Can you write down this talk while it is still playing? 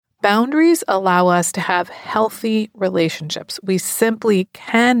Boundaries allow us to have healthy relationships. We simply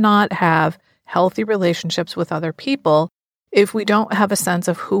cannot have healthy relationships with other people if we don't have a sense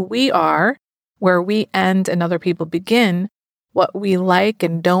of who we are, where we end and other people begin, what we like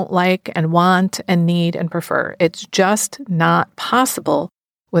and don't like and want and need and prefer. It's just not possible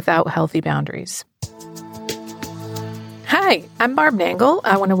without healthy boundaries. Hi, I'm Barb Nangle.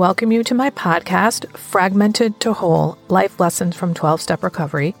 I want to welcome you to my podcast, Fragmented to Whole, Life Lessons from 12-Step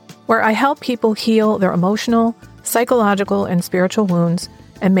Recovery, where I help people heal their emotional, psychological, and spiritual wounds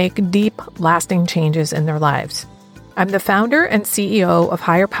and make deep, lasting changes in their lives. I'm the founder and CEO of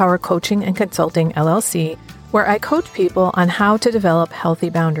Higher Power Coaching and Consulting, LLC, where I coach people on how to develop healthy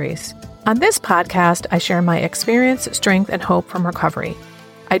boundaries. On this podcast, I share my experience, strength, and hope from recovery.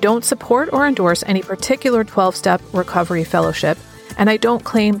 I don't support or endorse any particular 12-step recovery fellowship, and I don't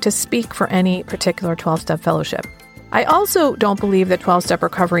claim to speak for any particular 12-step fellowship. I also don't believe that 12-step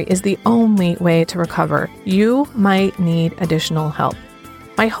recovery is the only way to recover. You might need additional help.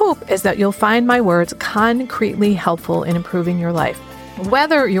 My hope is that you'll find my words concretely helpful in improving your life,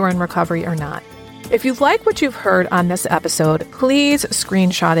 whether you're in recovery or not. If you like what you've heard on this episode, please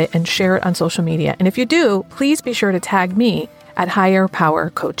screenshot it and share it on social media. And if you do, please be sure to tag me at Higher Power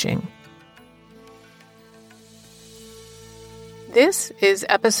Coaching. This is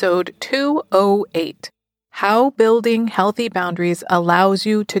episode 208, How Building Healthy Boundaries Allows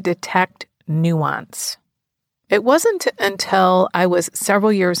You to Detect Nuance. It wasn't until I was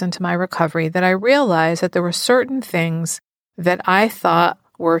several years into my recovery that I realized that there were certain things that I thought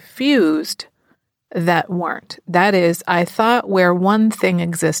were fused that weren't. That is, I thought where one thing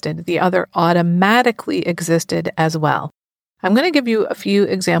existed, the other automatically existed as well. I'm going to give you a few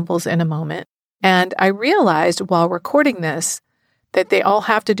examples in a moment. And I realized while recording this that they all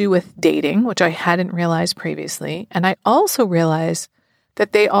have to do with dating, which I hadn't realized previously. And I also realized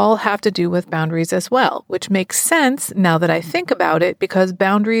that they all have to do with boundaries as well, which makes sense now that I think about it, because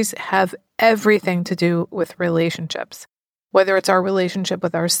boundaries have everything to do with relationships, whether it's our relationship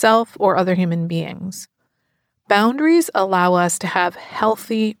with ourselves or other human beings. Boundaries allow us to have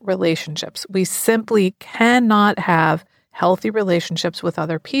healthy relationships. We simply cannot have healthy relationships with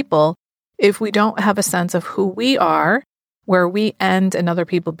other people if we don't have a sense of who we are, where we end and other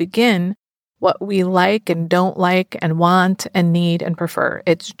people begin, what we like and don't like and want and need and prefer.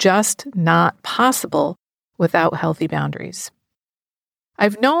 It's just not possible without healthy boundaries.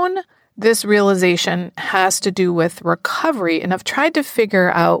 I've known this realization has to do with recovery, and I've tried to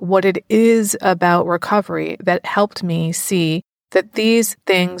figure out what it is about recovery that helped me see that these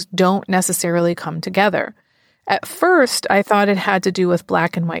things don't necessarily come together. At first, I thought it had to do with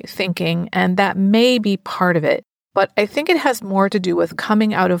black and white thinking, and that may be part of it, but I think it has more to do with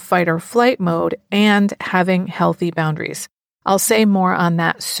coming out of fight or flight mode and having healthy boundaries. I'll say more on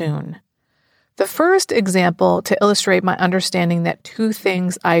that soon. The first example to illustrate my understanding that two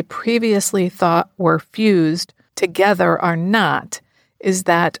things I previously thought were fused together are not is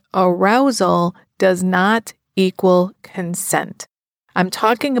that arousal does not equal consent. I'm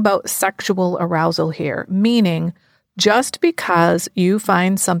talking about sexual arousal here, meaning just because you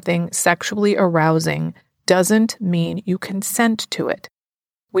find something sexually arousing doesn't mean you consent to it.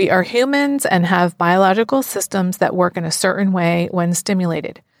 We are humans and have biological systems that work in a certain way when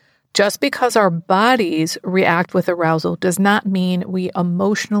stimulated. Just because our bodies react with arousal does not mean we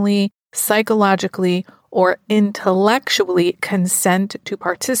emotionally, psychologically, or intellectually consent to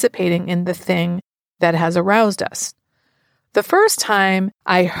participating in the thing that has aroused us. The first time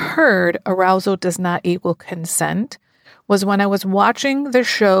I heard arousal does not equal consent was when I was watching the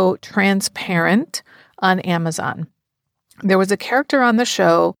show Transparent on Amazon. There was a character on the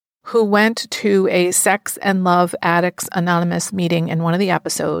show who went to a Sex and Love Addicts Anonymous meeting in one of the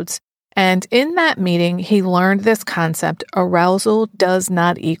episodes. And in that meeting, he learned this concept, arousal does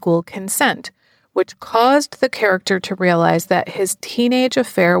not equal consent, which caused the character to realize that his teenage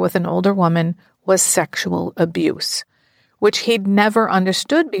affair with an older woman was sexual abuse, which he'd never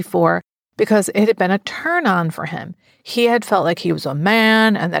understood before because it had been a turn-on for him. He had felt like he was a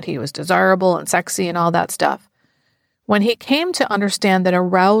man and that he was desirable and sexy and all that stuff. When he came to understand that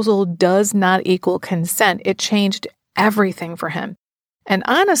arousal does not equal consent, it changed everything for him. And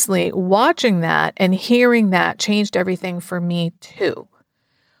honestly, watching that and hearing that changed everything for me too.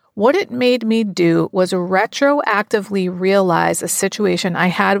 What it made me do was retroactively realize a situation I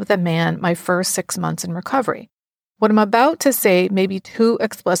had with a man my first 6 months in recovery. What I'm about to say may be too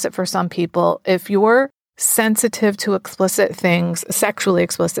explicit for some people. If you're sensitive to explicit things, sexually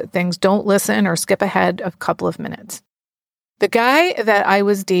explicit things, don't listen or skip ahead a couple of minutes. The guy that I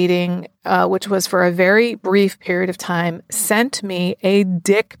was dating, which was for a very brief period of time, sent me a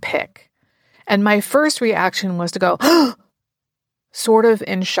dick pic. And my first reaction was to go, sort of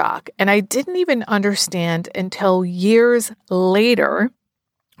in shock. And I didn't even understand until years later,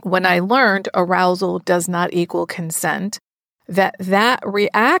 when I learned arousal does not equal consent, that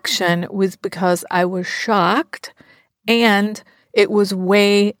reaction was because I was shocked and it was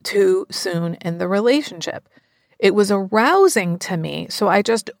way too soon in the relationship. It was arousing to me, so I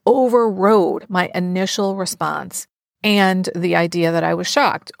just overrode my initial response and the idea that I was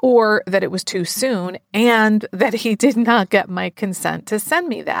shocked, or that it was too soon, and that he did not get my consent to send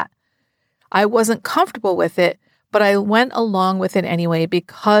me that. I wasn't comfortable with it, but I went along with it anyway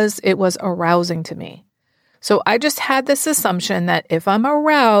because it was arousing to me. So I just had this assumption that if I'm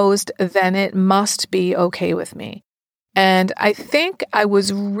aroused, then it must be okay with me. And I think I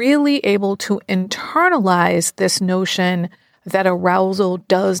was really able to internalize this notion that arousal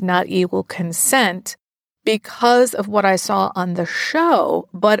does not equal consent because of what I saw on the show,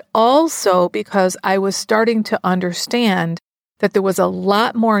 but also because I was starting to understand that there was a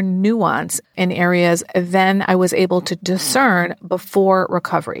lot more nuance in areas than I was able to discern before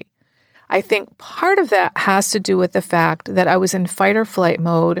recovery. I think part of that has to do with the fact that I was in fight or flight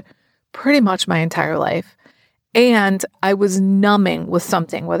mode pretty much my entire life. And I was numbing with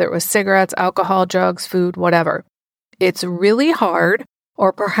something, whether it was cigarettes, alcohol, drugs, food, whatever. It's really hard,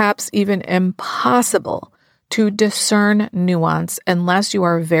 or perhaps even impossible, to discern nuance unless you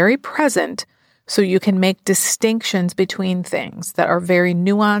are very present so you can make distinctions between things that are very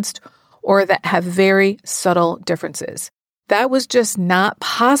nuanced or that have very subtle differences. That was just not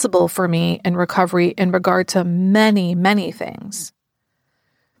possible for me in recovery in regard to many, many things.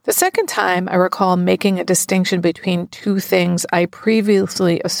 The second time I recall making a distinction between two things I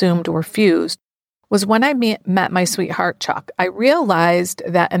previously assumed were fused was when I met my sweetheart, Chuck. I realized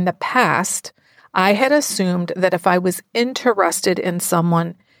that in the past, I had assumed that if I was interested in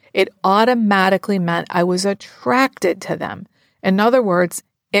someone, it automatically meant I was attracted to them. In other words,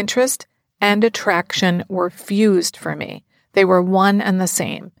 interest and attraction were fused for me. They were one and the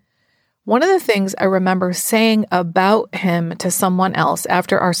same. One of the things I remember saying about him to someone else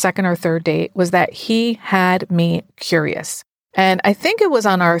after our second or third date was that he had me curious. And I think it was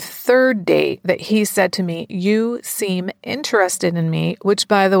on our third date that he said to me, "You seem interested in me," which,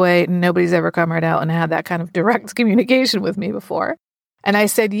 by the way, nobody's ever come right out and had that kind of direct communication with me before. And I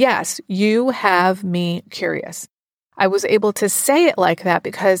said, "Yes, you have me curious." I was able to say it like that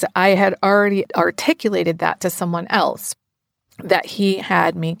because I had already articulated that to someone else, that he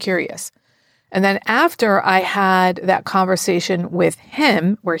had me curious. And then after I had that conversation with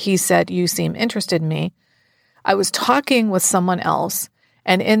him, where he said, "You seem interested in me," I was talking with someone else.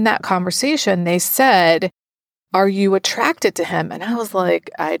 And in that conversation, they said, "Are you attracted to him?" And I was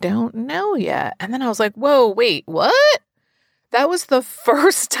like, "I don't know yet." And then I was like, "Whoa, wait, what?" That was the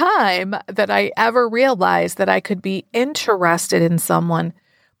first time that I ever realized that I could be interested in someone,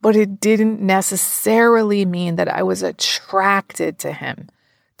 but it didn't necessarily mean that I was attracted to him.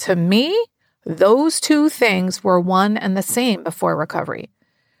 To me, those two things were one and the same before recovery.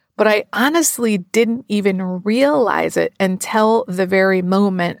 But I honestly didn't even realize it until the very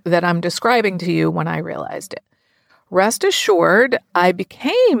moment that I'm describing to you when I realized it. Rest assured, I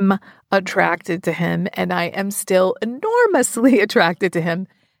became attracted to him, and I am still enormously attracted to him,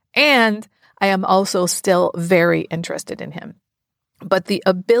 and I am also still very interested in him. But the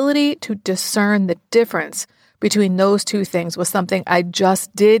ability to discern the difference between those two things was something I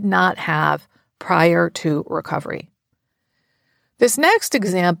just did not have prior to recovery. This next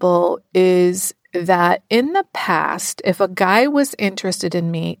example is that in the past, if a guy was interested in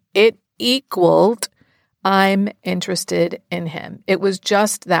me, it equaled I'm interested in him. It was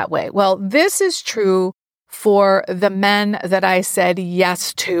just that way. Well, this is true for the men that I said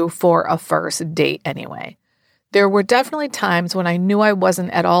yes to for a first date anyway. There were definitely times when I knew I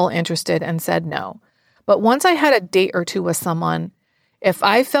wasn't at all interested and said no. But once I had a date or two with someone, if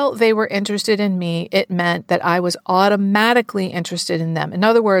I felt they were interested in me, it meant that I was automatically interested in them. In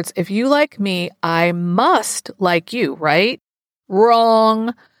other words, if you like me, I must like you, right?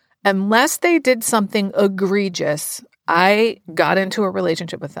 Wrong. Unless they did something egregious, I got into a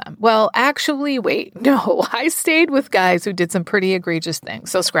relationship with them. Well, actually, wait, no, I stayed with guys who did some pretty egregious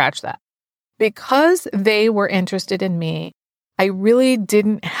things, so scratch that. Because they were interested in me, I really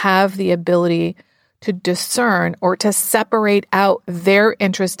didn't have the ability to discern or to separate out their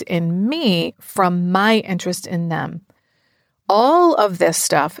interest in me from my interest in them. All of this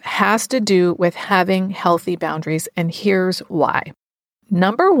stuff has to do with having healthy boundaries, and here's why.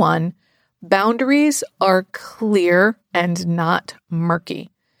 Number one, Boundaries are clear and not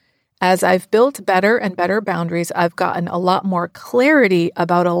murky. As I've built better and better boundaries, I've gotten a lot more clarity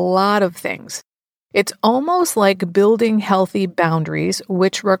about a lot of things. It's almost like building healthy boundaries,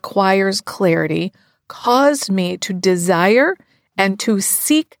 which requires clarity, caused me to desire and to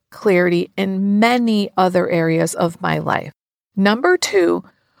seek clarity in many other areas of my life. Number 2,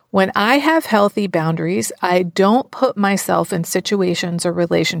 when I have healthy boundaries, I don't put myself in situations or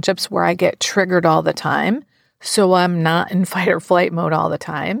relationships where I get triggered all the time, so I'm not in fight or flight mode all the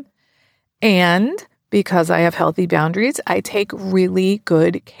time. And because I have healthy boundaries, I take really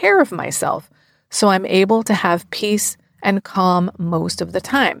good care of myself, so I'm able to have peace and calm most of the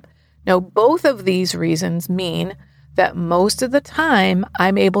time. Now, both of these reasons mean that most of the time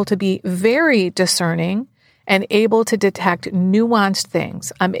I'm able to be very discerning and able to detect nuanced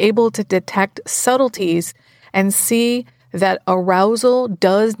things. I'm able to detect subtleties and see that arousal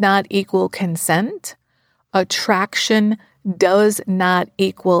does not equal consent, attraction does not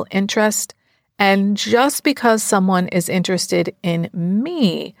equal interest, and just because someone is interested in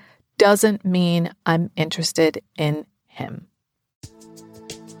me doesn't mean I'm interested in him.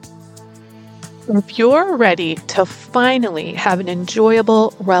 If you're ready to finally have an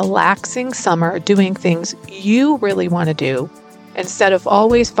enjoyable, relaxing summer doing things you really want to do, instead of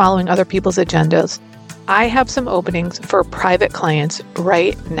always following other people's agendas, I have some openings for private clients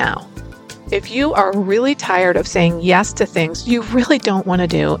right now. If you are really tired of saying yes to things you really don't want to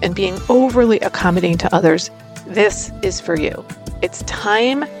do and being overly accommodating to others, this is for you. It's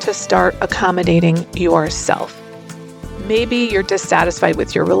time to start accommodating yourself. Maybe you're dissatisfied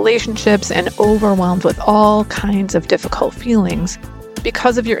with your relationships and overwhelmed with all kinds of difficult feelings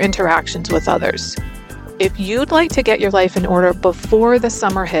because of your interactions with others. If you'd like to get your life in order before the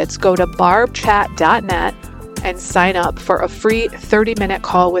summer hits, go to barbchat.net and sign up for a free 30-minute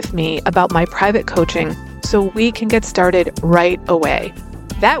call with me about my private coaching so we can get started right away.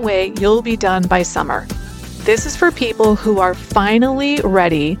 That way, you'll be done by summer. This is for people who are finally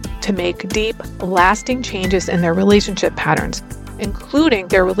ready to make deep, lasting changes in their relationship patterns, including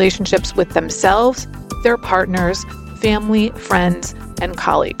their relationships with themselves, their partners, family, friends, and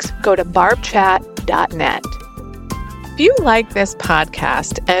colleagues. Go to barbchat.net. If you like this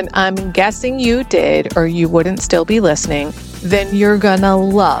podcast, and I'm guessing you did or you wouldn't still be listening, then you're gonna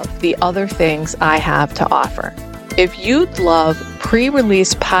love the other things I have to offer. If you'd love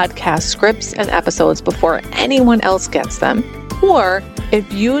pre-release podcast scripts and episodes before anyone else gets them, or if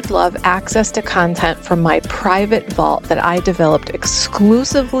you'd love access to content from my private vault that I developed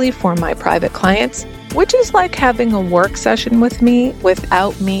exclusively for my private clients, which is like having a work session with me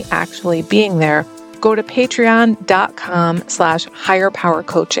without me actually being there, go to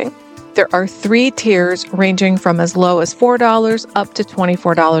patreon.com/higherpowercoaching. There are 3 tiers ranging from as low as $4 up to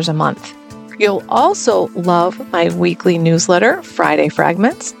 $24 a month. You'll also love my weekly newsletter, Friday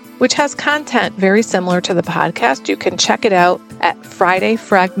Fragments, which has content very similar to the podcast. You can check it out at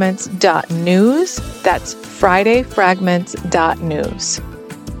fridayfragments.news. That's fridayfragments.news.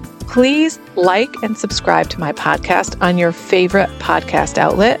 Please like and subscribe to my podcast on your favorite podcast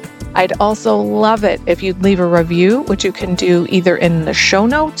outlet. I'd also love it if you'd leave a review, which you can do either in the show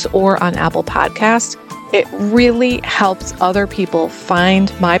notes or on Apple Podcasts. It really helps other people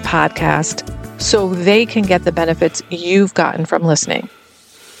find my podcast so they can get the benefits you've gotten from listening.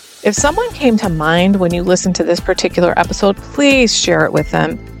 If someone came to mind when you listened to this particular episode, please share it with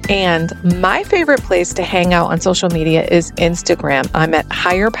them. And my favorite place to hang out on social media is Instagram. I'm at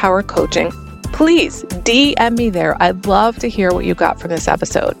Higher Power Coaching. Please DM me there. I'd love to hear what you got from this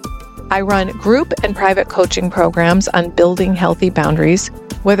episode. I run group and private coaching programs on building healthy boundaries.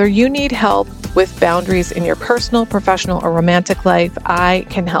 Whether you need help with boundaries in your personal, professional, or romantic life, I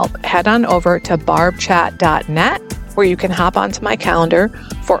can help. Head on over to barbchat.net, where you can hop onto my calendar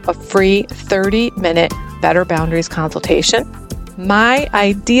for a free 30-minute Better Boundaries consultation. My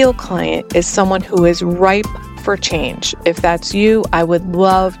ideal client is someone who is ripe for change. If that's you, I would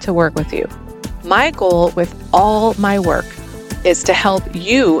love to work with you. My goal with all my work is to help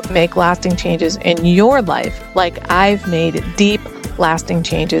you make lasting changes in your life like I've made deep, lasting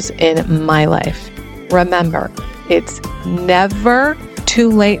changes in my life. Remember, it's never too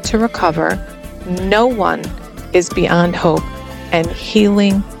late to recover. No one is beyond hope, and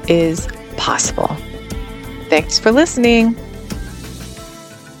healing is possible. Thanks for listening.